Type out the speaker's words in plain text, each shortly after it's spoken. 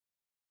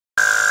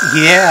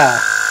Yeah,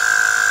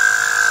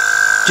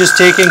 just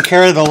taking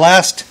care of the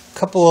last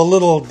couple of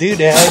little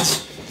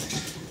doodads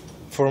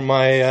for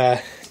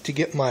my to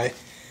get my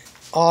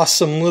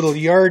awesome little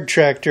yard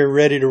tractor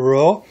ready to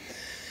roll.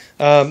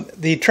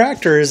 The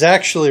tractor is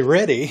actually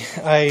ready.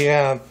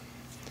 I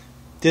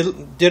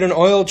did an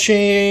oil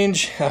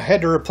change. I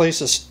had to replace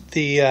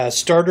the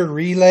starter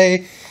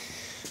relay,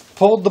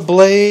 pulled the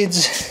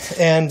blades,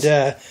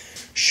 and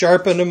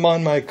sharpened them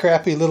on my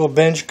crappy little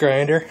bench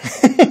grinder.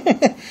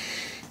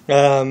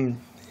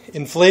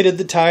 Inflated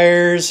the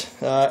tires,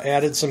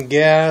 added some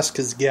gas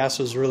because gas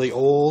was really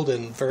old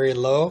and very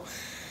low.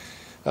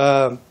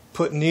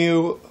 Put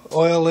new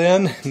oil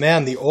in.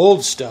 Man, the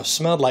old stuff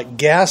smelled like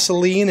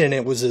gasoline and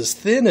it was as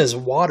thin as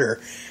water.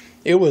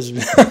 It was,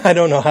 I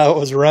don't know how it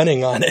was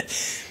running on it,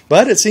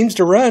 but it seems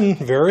to run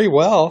very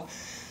well.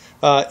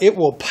 It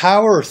will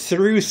power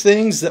through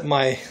things that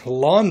my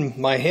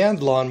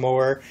hand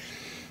lawnmower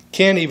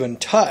can't even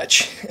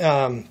touch.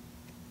 And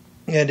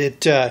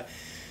it,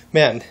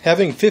 man,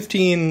 having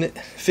 15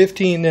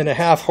 and a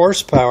half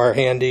horsepower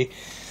handy,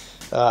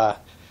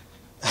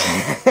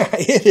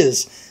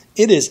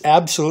 it is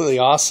absolutely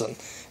awesome.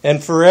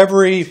 And for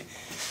every,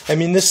 I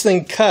mean, this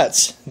thing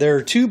cuts. There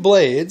are two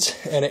blades,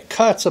 and it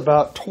cuts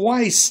about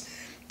twice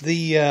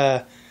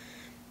the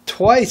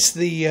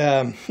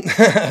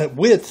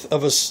width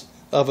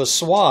of a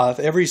swath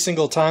every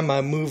single time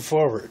I move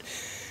forward.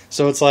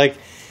 So it's like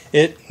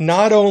it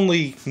not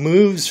only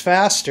moves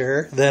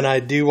faster than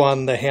I do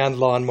on the hand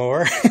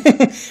lawnmower,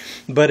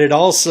 but it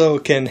also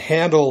can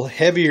handle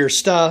heavier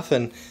stuff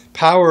and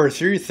power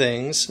through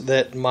things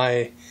that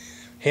my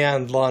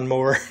hand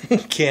lawnmower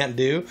can't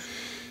do.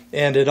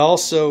 And it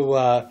also,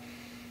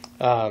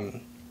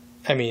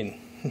 I mean,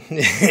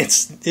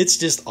 it's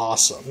just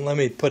awesome. Let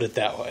me put it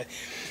that way.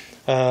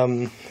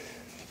 The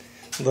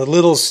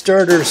little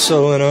starter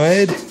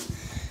solenoid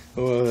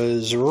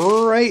was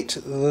right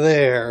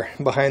there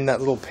behind that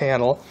little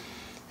panel,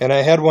 and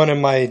I had one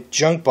in my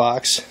junk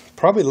box,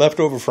 probably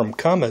left over from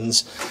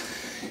Cummins,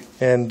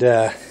 and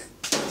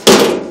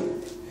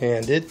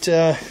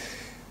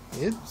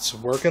it's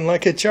working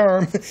like a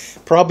charm.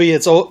 Probably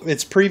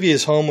its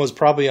previous home was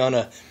probably on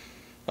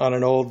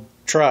an old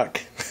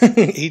truck,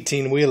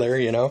 18-wheeler,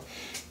 you know,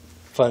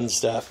 fun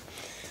stuff.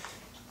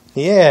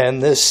 Yeah,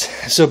 and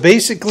so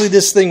basically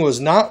this thing was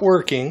not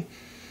working,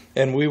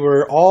 and we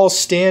were all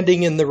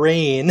standing in the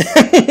rain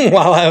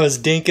while I was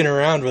dinking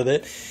around with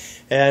it,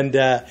 and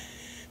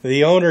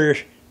the owner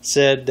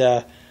said,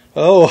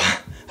 "Oh,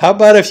 how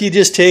about if you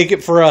just take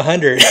it for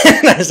 $100?"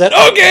 And I said,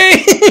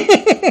 "Okay,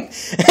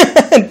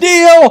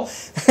 deal."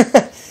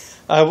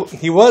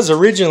 He was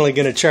originally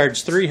going to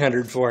charge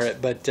 $300 for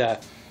it, but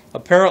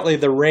apparently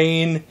the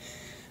rain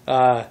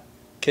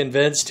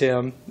convinced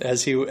him,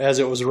 as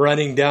it was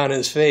running down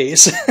his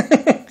face,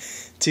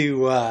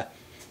 to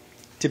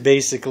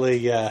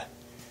basically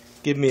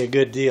give me a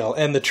good deal.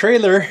 And the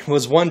trailer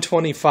was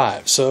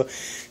 $125, so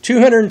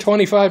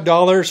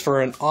 $225 for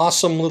an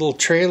awesome little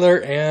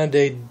trailer and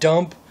a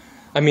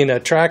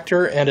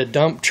tractor and a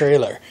dump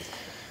trailer.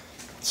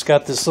 It's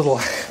got this little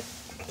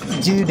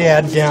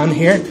doodad down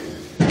here,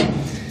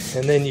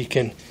 and then you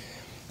can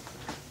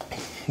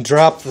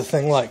drop the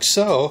thing like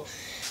so,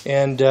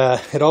 and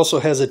it also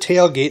has a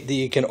tailgate that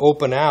you can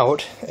open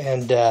out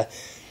and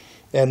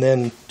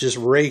then just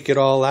rake it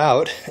all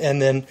out,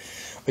 and then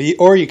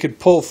or you could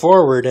pull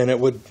forward and it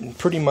would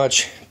pretty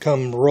much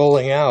come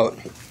rolling out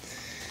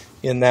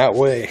in that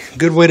way.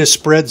 Good way to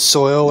spread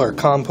soil or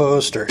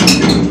compost or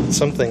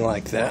something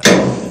like that.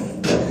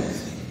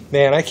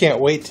 Man, I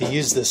can't wait to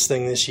use this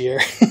thing this year.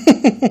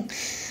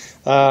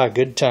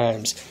 Good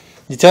times.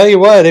 You tell you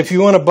what, if you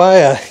want to buy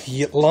a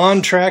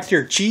lawn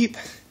tractor cheap,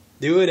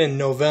 do it in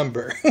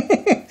November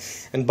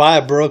and buy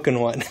a broken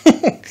one.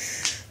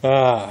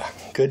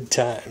 Good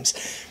times.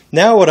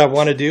 Now what I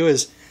want to do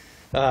is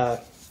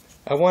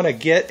I want to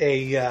get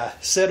a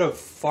set of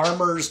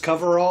farmer's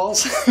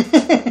coveralls,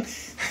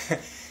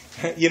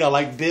 you know,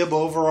 like bib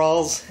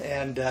overalls,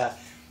 and a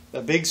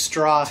big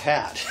straw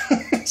hat,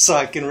 so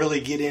I can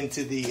really get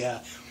into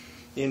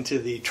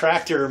the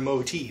tractor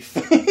motif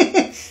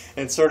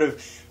and sort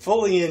of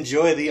fully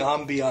enjoy the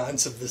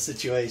ambiance of the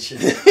situation.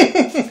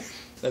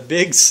 A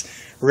big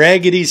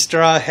raggedy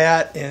straw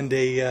hat and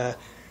a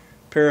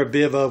pair of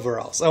bib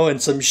overalls. Oh,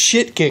 and some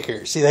shit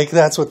kickers. See,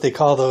 that's what they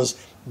call those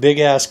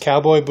big-ass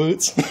cowboy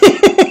boots.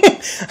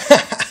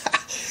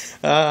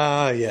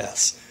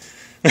 Yes.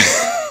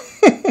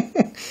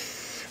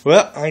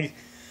 Well,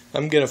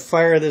 I'm going to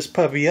fire this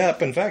puppy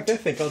up. In fact, I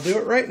think I'll do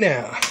it right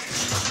now.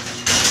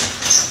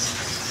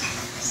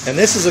 And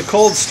this is a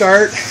cold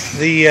start.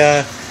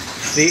 The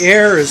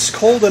air is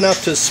cold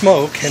enough to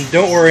smoke, and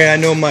don't worry, I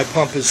know my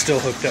pump is still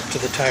hooked up to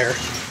the tire.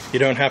 You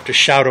don't have to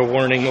shout a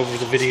warning over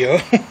the video.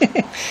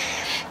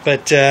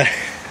 But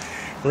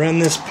run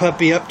this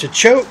puppy up to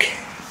choke.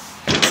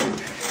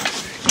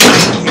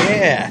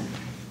 Yeah.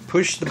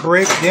 Push the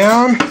brake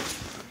down,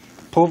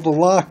 pull the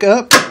lock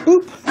up,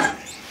 boop,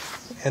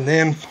 and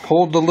then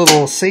hold the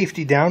little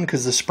safety down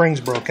because the spring's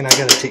broken. I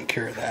got to take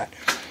care of that.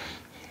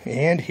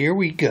 and here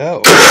we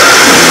go.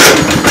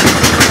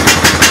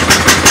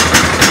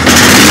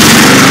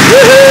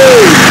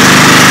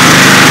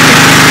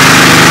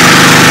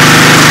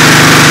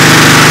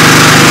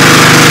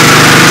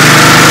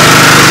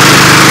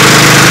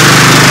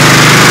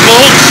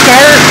 Cold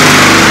start,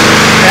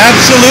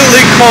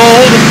 absolutely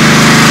cold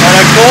on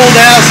a cold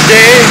ass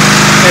day,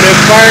 and it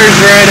fires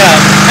right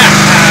up.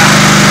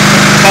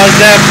 How's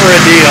that for a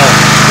deal?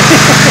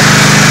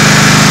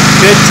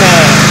 Good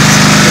times.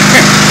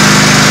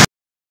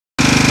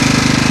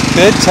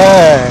 Good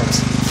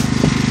times.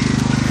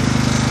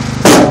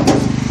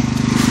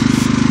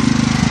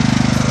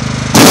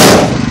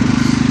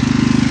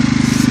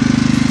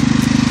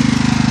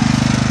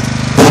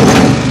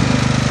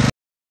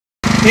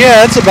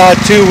 Yeah, it's about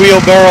 2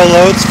 wheelbarrow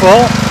loads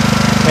full,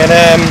 and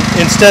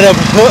instead of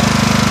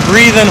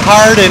breathing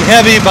hard and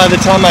heavy by the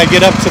time I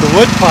get up to the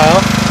wood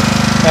pile,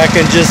 I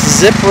can just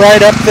zip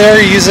right up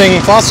there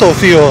using fossil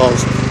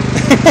fuels.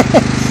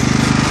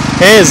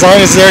 Hey, as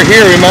long as they're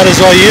here, we might as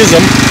well use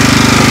them.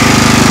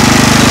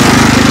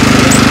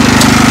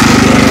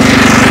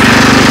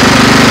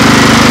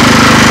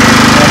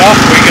 And off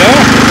we go.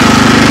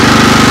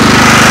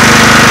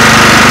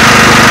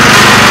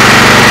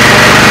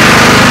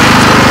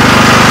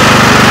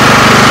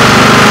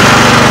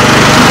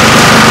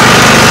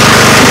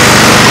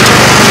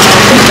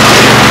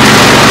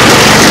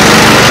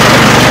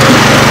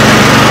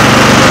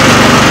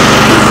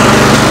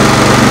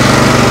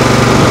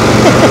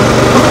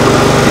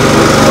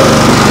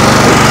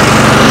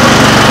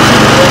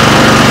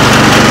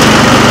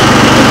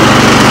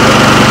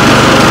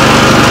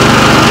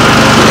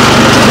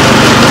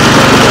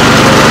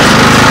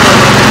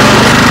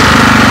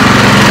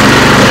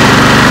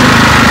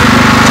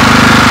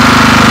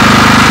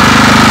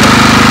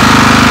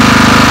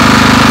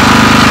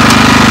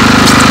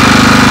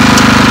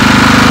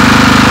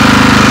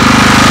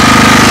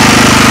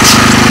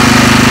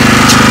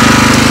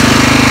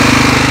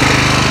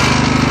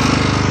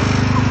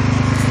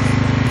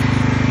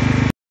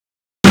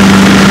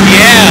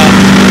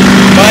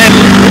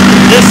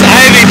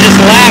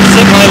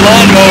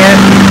 Lawnmower,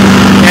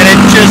 and it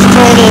just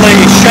totally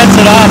shuts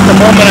it off the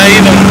moment I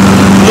even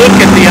look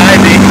at the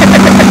ivy.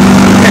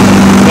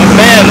 But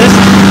man,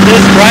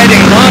 this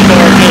riding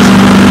lawnmower just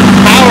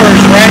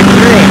powers right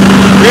through it,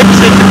 rips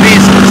it to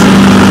pieces.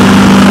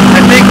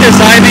 I think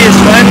this ivy has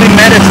finally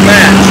met its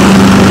match.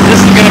 This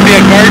is going to be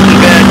a garden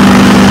bed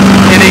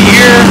in a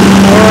year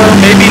or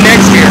maybe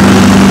next year.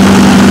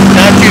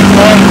 Not too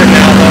long from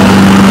now though.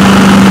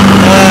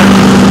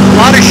 A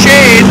lot of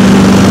shade.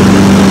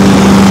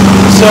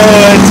 So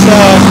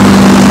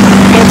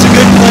it's a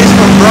good place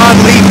for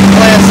broadleaf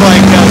plants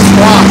like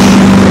squash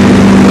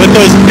with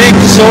those big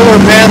solar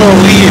panel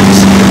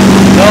leaves.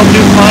 They'll do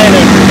fine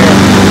under here.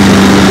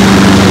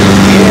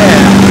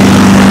 Yeah.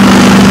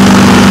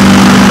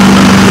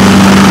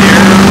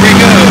 Here we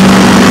go.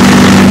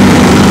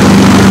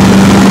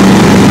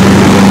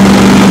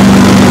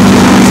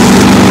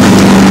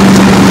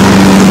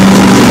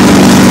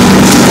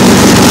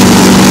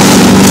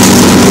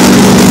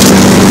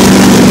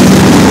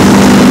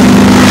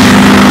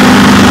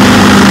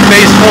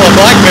 Full of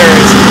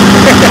blackberries.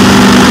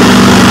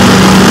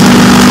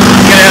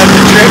 Gonna have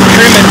to trim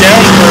it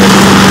down first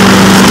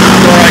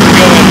before I can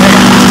go in there.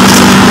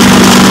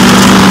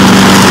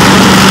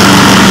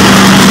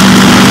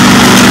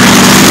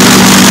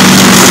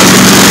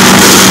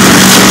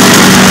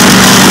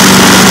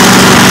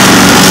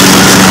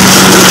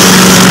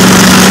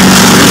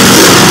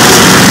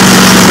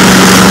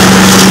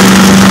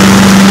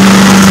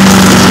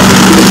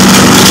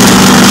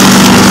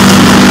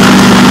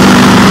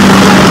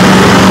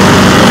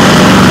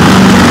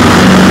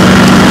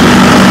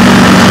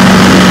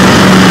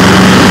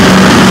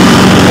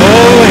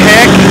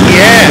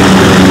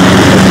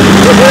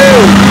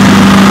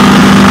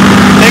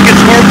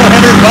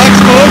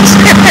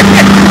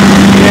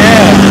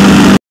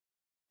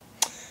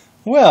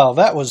 Well,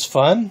 that was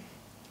fun.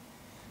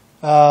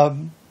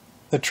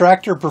 The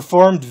tractor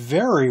performed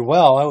very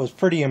well. I was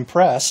pretty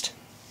impressed.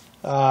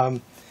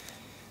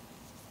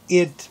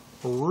 It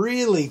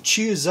really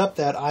chews up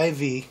that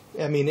ivy.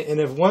 I mean, and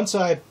if once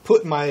I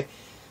put my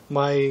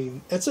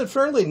it's a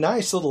fairly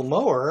nice little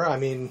mower. I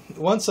mean,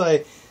 once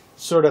I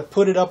sort of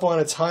put it up on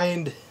its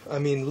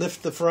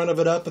lift the front of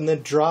it up and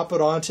then drop it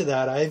onto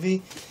that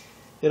ivy,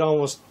 it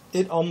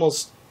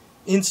almost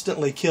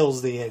instantly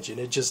kills the engine.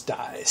 It just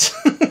dies.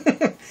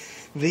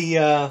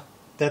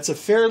 That's a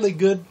fairly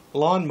good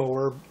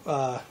lawnmower,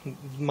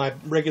 my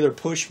regular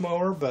push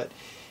mower, but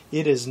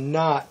it is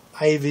not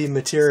ivy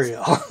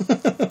material.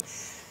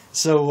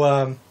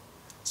 So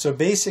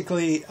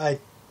basically,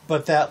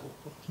 but that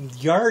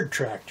yard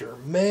tractor,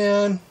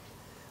 man,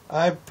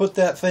 I put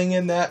that thing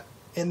in that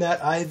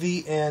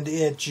ivy and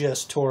it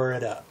just tore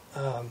it up.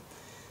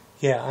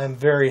 Yeah, I'm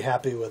very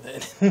happy with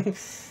it.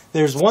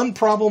 There's one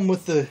problem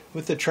with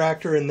the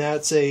tractor, and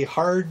that's a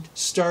hard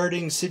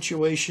starting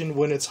situation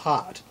when it's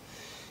hot.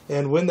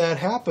 And when that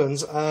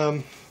happens,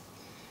 I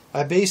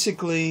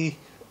basically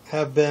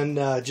have been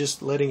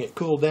just letting it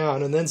cool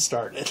down and then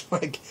starting it.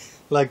 Like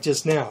like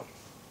just now.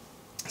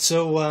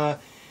 So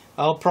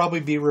I'll probably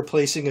be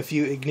replacing a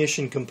few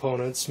ignition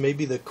components,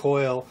 maybe the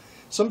coil.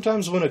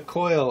 Sometimes when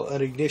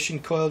an ignition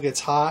coil gets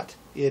hot,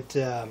 it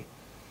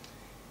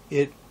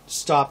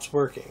stops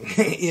working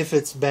if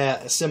it's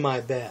bad,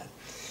 semi-bad.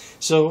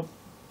 So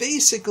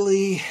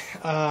basically,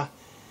 now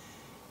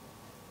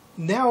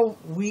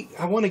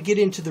I want to get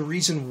into the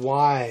reason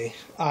why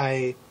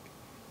I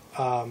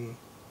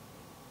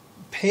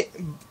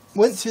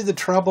went through the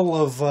trouble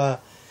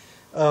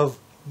of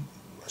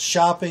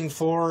shopping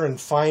for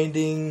and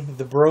finding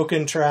the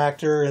broken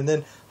tractor, and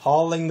then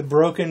hauling the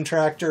broken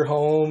tractor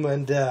home,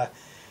 and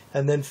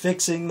then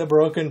fixing the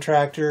broken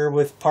tractor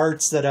with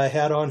parts that I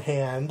had on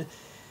hand,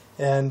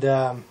 and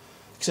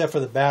except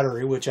for the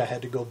battery, which I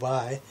had to go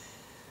buy.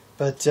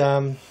 But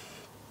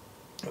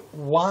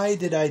why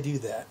did I do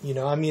that?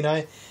 I mean,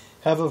 I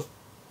have a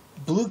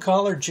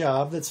blue-collar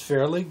job that's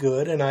fairly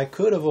good, and I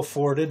could have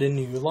afforded a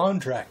new lawn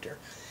tractor.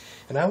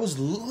 And I was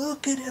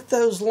looking at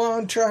those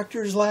lawn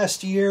tractors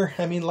last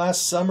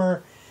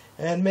summer,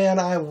 and man,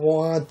 I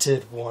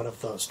wanted one of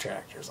those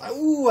tractors. I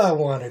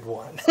wanted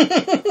one.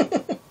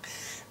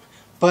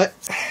 But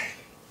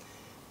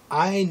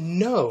I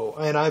know,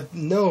 and I've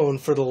known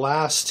for the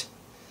last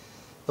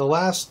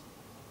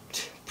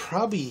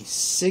probably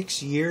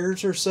 6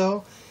 years or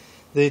so,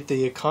 that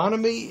the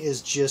economy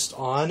is just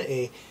on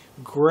a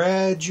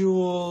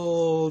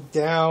gradual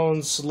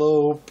down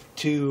slope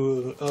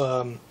to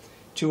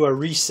a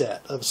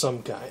reset of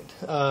some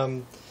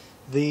kind.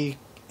 The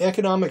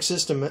economic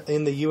system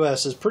in the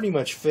U.S. has pretty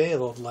much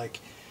failed like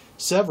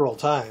several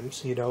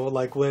times.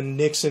 Like when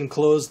Nixon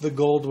closed the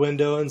gold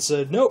window and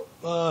said, nope,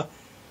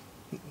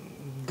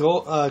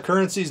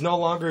 currency is no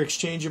longer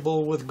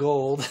exchangeable with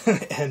gold,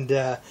 and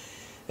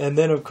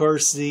then of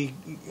course the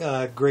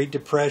Great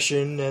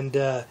Depression and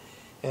the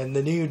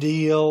New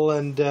Deal,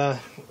 and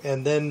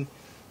then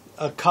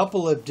a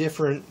couple of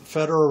different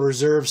Federal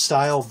Reserve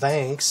style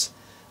banks,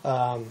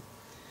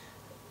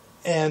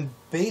 and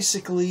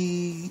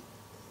basically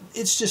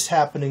it's just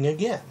happening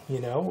again.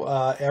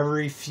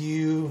 Every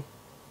few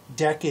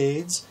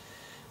decades,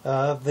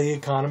 the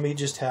economy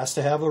just has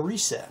to have a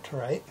reset,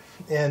 right?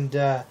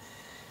 And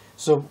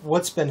so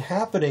what's been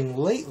happening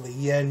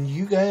lately, and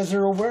you guys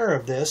are aware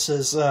of this,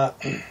 is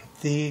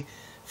the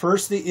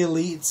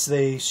elites,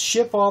 they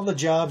ship all the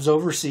jobs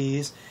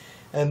overseas,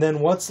 and then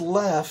what's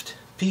left,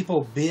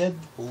 people bid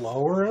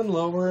lower and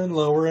lower and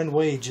lower in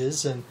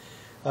wages, and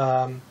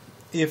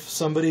if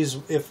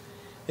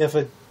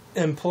an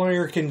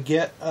employer can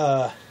get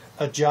a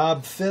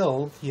job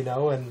filled,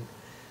 and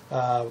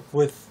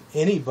with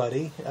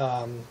anybody,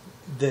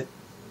 that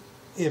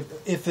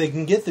if they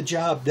can get the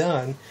job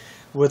done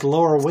with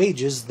lower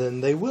wages,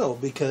 then they will,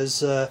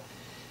 because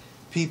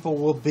people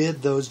will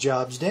bid those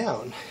jobs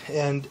down.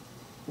 And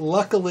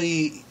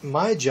luckily,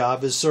 my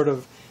job is sort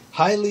of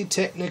highly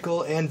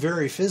technical and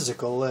very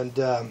physical, and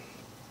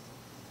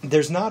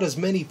there's not as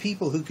many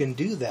people who can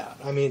do that.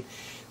 I mean,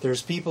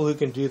 there's people who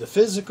can do the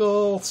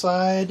physical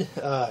side,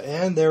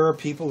 and there are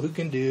people who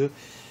can do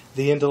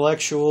the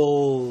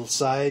intellectual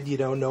side,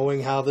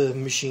 knowing how the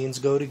machines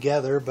go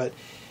together. But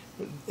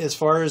as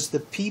far as the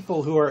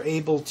people who are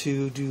able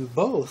to do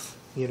both,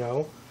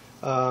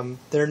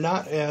 they're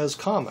not as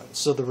common.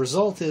 So the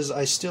result is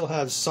I still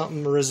have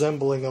something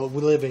resembling a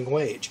living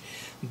wage.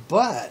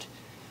 But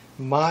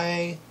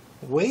my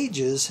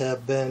wages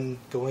have been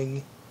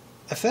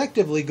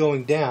effectively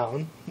going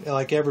down,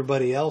 like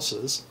everybody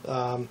else's,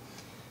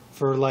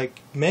 for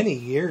like many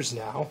years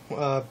now.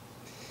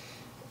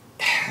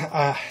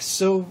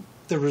 So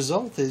the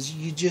result is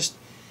you just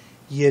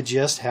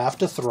have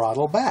to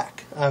throttle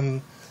back.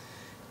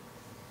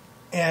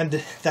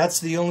 And that's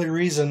the only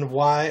reason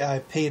why I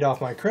paid off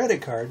my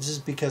credit cards, is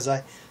because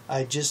I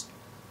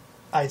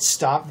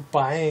stopped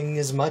buying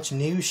as much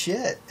new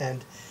shit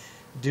and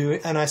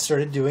I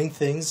started doing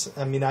things.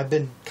 I mean, I've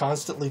been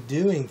constantly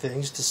doing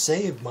things to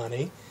save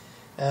money,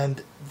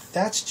 and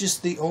that's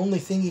just the only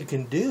thing you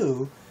can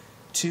do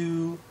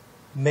to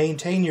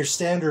maintain your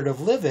standard of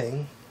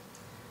living,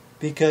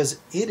 because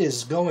it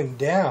is going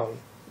down.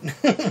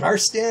 Our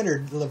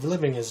standard of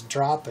living is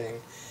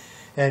dropping,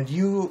 and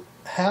you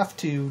have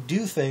to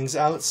do things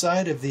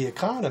outside of the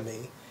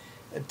economy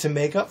to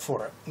make up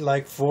for it.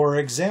 Like, for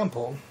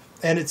example,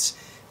 and it's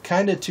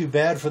kind of too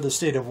bad for the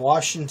state of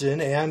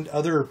Washington and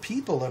other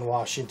people in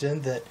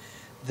Washington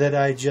that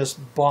I just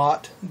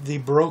bought the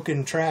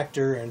broken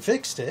tractor and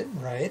fixed it,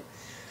 right?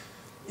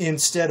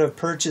 Instead of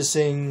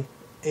purchasing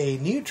a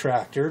new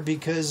tractor,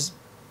 because,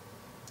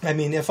 I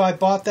mean, if I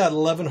bought that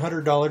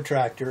 $1,100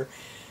 tractor,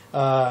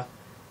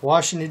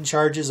 Washington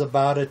charges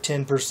about a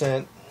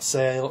 10%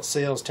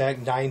 sales tax,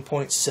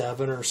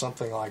 9.7 or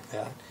something like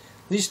that.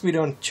 At least we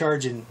don't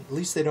charge at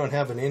least they don't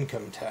have an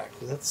income tax.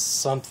 That's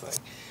something.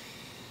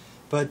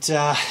 But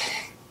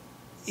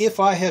if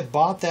I had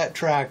bought that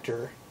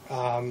tractor,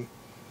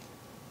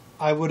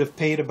 I would have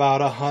paid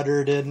about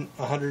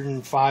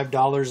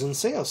 $105 in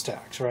sales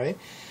tax, right?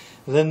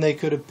 Then they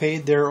could have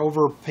paid their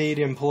overpaid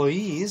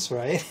employees,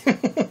 right?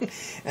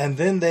 And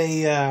then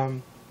they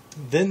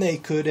then they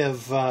could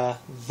have,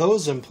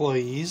 those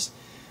employees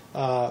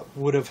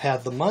would have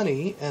had the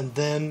money, and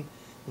then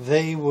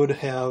they would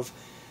have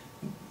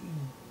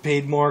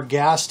paid more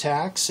gas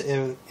tax,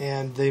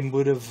 and they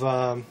would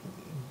have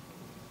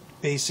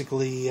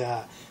basically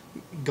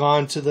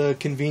gone to the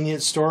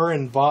convenience store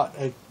and bought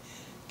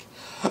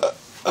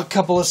a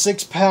couple of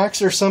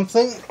 6-packs or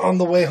something on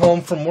the way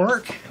home from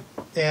work,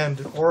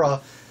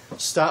 or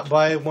stop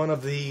by one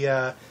of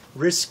the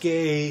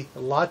risque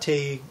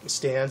latte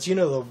stands, you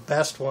know, the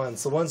best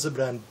ones, the ones that have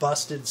been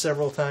busted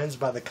several times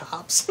by the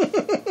cops.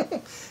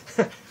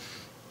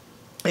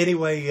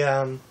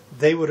 Anyway,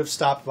 they would have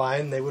stopped by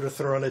and they would have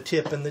thrown a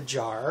tip in the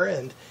jar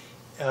and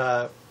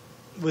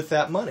with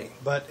that money.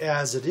 But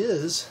as it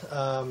is,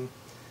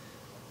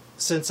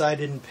 since I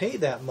didn't pay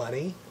that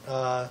money,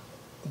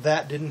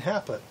 that didn't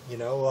happen. You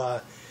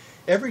know,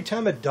 every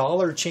time a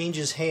dollar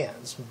changes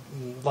hands,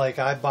 like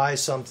I buy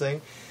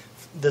something,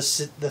 the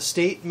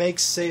state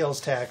makes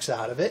sales tax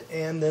out of it,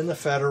 and then the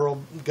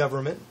federal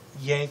government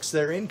yanks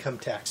their income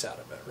tax out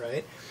of it,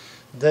 right?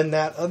 Then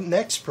that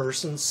next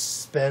person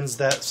spends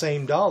that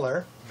same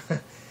dollar,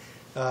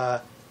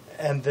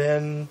 and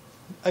then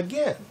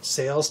again,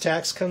 sales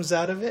tax comes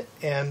out of it,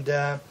 and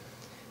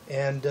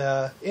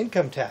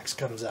income tax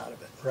comes out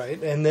of it,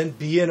 right? And then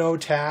B&O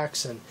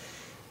tax and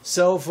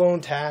cell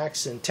phone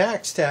tax and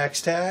tax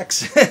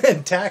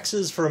and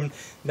taxes from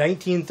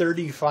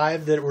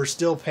 1935 that we're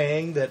still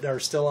paying, that are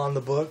still on the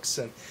books,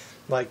 and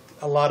like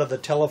a lot of the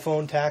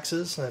telephone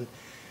taxes. And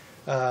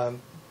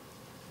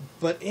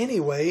but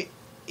anyway,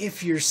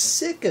 if you're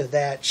sick of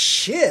that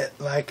shit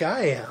like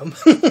I am,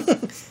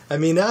 I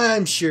mean,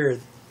 I'm sure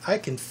I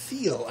can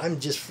feel I'm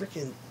just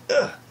freaking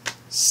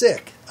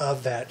sick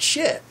of that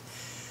shit.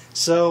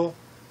 So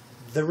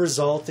the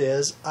result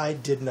is I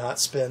did not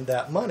spend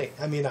that money.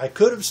 I mean, I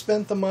could have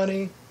spent the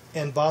money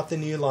and bought the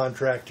new lawn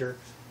tractor,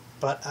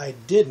 but I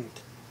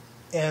didn't.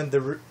 And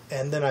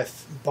then I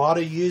bought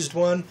a used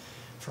one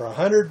for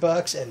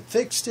 $100 and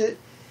fixed it.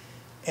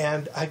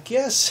 And I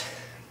guess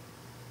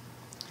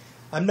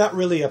I'm not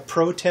really a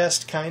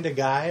protest kind of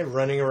guy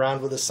running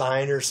around with a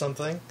sign or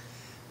something.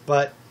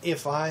 But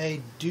if I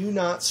do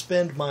not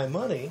spend my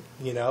money,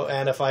 you know,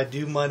 and if I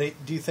do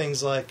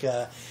things like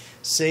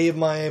save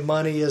my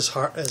money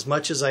as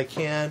much as I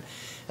can,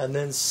 and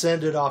then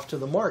send it off to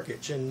the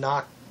mortgage and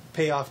not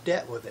pay off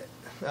debt with it.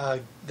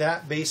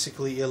 That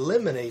basically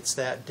eliminates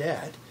that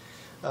debt.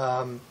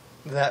 And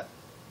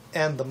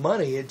the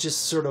money, it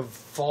just sort of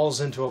falls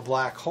into a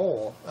black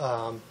hole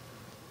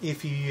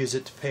if you use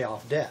it to pay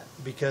off debt.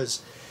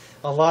 Because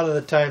a lot of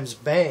the times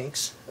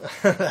banks,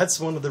 that's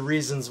one of the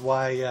reasons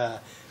why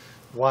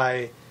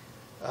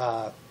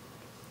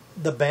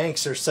the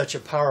banks are such a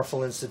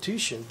powerful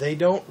institution.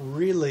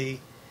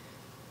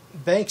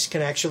 Banks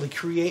can actually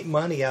create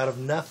money out of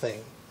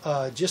nothing,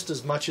 just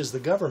as much as the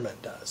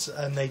government does.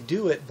 And they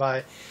do it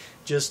by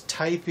just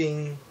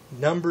typing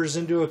numbers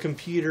into a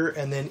computer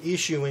and then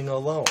issuing a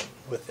loan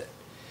with it.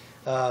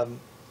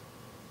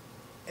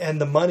 And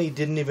the money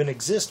didn't even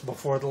exist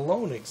before the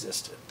loan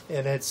existed.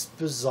 And it's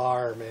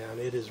bizarre, man.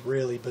 It is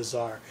really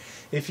bizarre.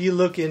 If you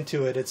look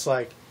into it, it's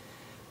like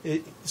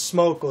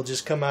smoke will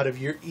just come out of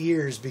your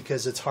ears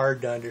because it's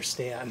hard to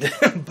understand.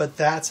 But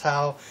that's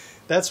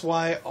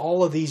why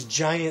all of these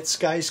giant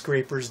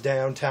skyscrapers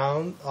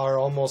downtown are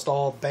almost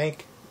all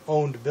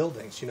bank-owned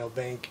buildings, you know,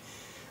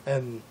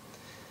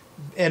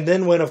 and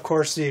then when, of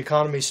course, the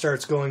economy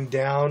starts going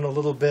down a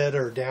little bit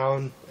or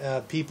down,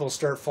 people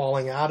start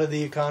falling out of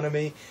the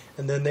economy,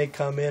 and then they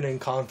come in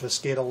and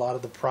confiscate a lot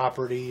of the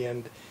property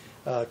and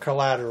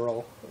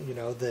collateral, you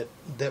know,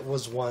 that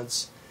was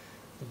once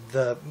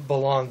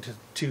belonged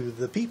to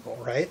the people,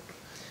 right?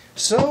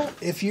 So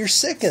if you're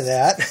sick of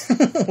that,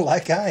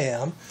 like I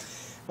am,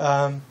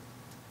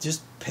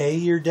 just pay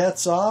your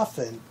debts off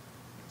and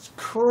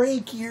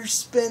crank your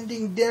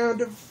spending down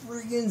to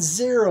friggin'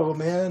 zero,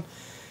 man.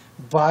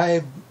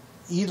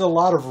 Eat a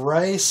lot of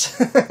rice,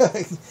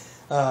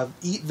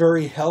 eat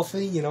very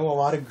healthy, you know, a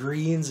lot of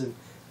greens, and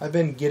I've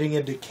been getting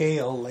into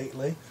kale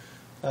lately.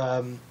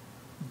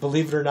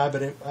 Believe it or not,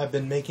 I've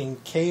been making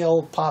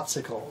kale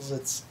popsicles.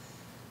 It's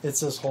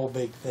this whole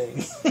big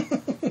thing.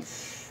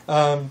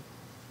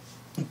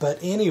 But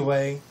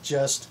anyway,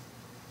 just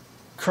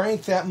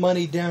crank that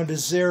money down to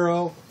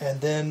zero,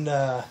 and then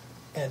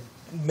and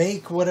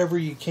make whatever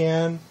you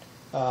can,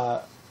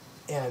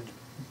 and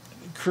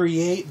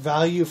create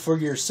value for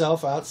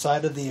yourself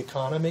outside of the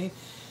economy,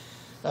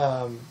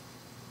 and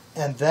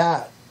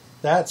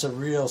that's a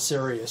real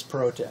serious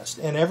protest.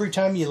 And every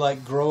time you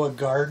like grow a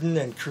garden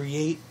and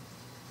create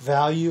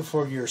value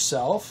for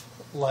yourself,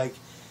 like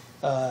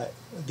the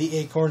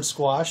acorn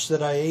squash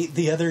that I ate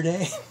the other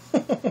day,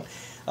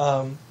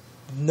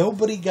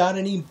 nobody got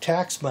any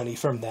tax money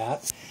from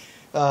that.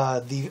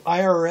 The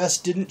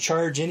IRS didn't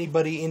charge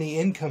anybody any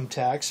income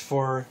tax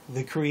for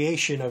the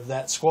creation of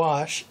that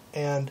squash,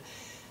 and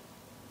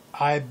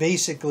I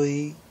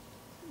basically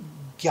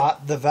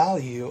got the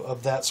value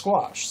of that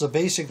squash. So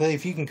basically,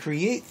 if you can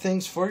create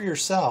things for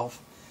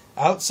yourself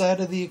outside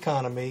of the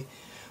economy,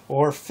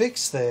 or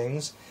fix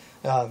things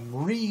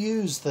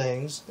reuse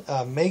things,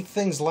 make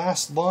things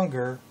last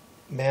longer,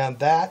 man,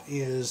 that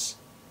is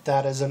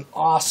an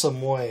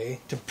awesome way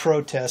to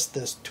protest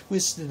this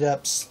twisted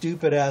up,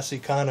 stupid ass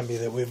economy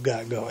that we've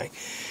got going.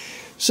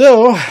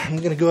 So I'm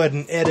going to go ahead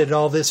and edit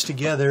all this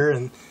together,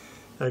 and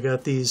I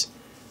got these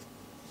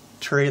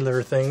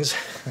trailer things,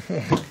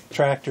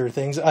 tractor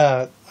things.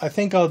 I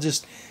think I'll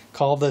just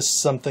call this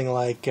something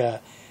like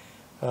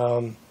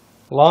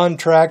lawn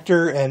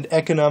tractor and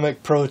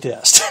economic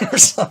protest or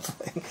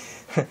something.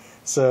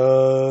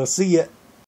 So see ya.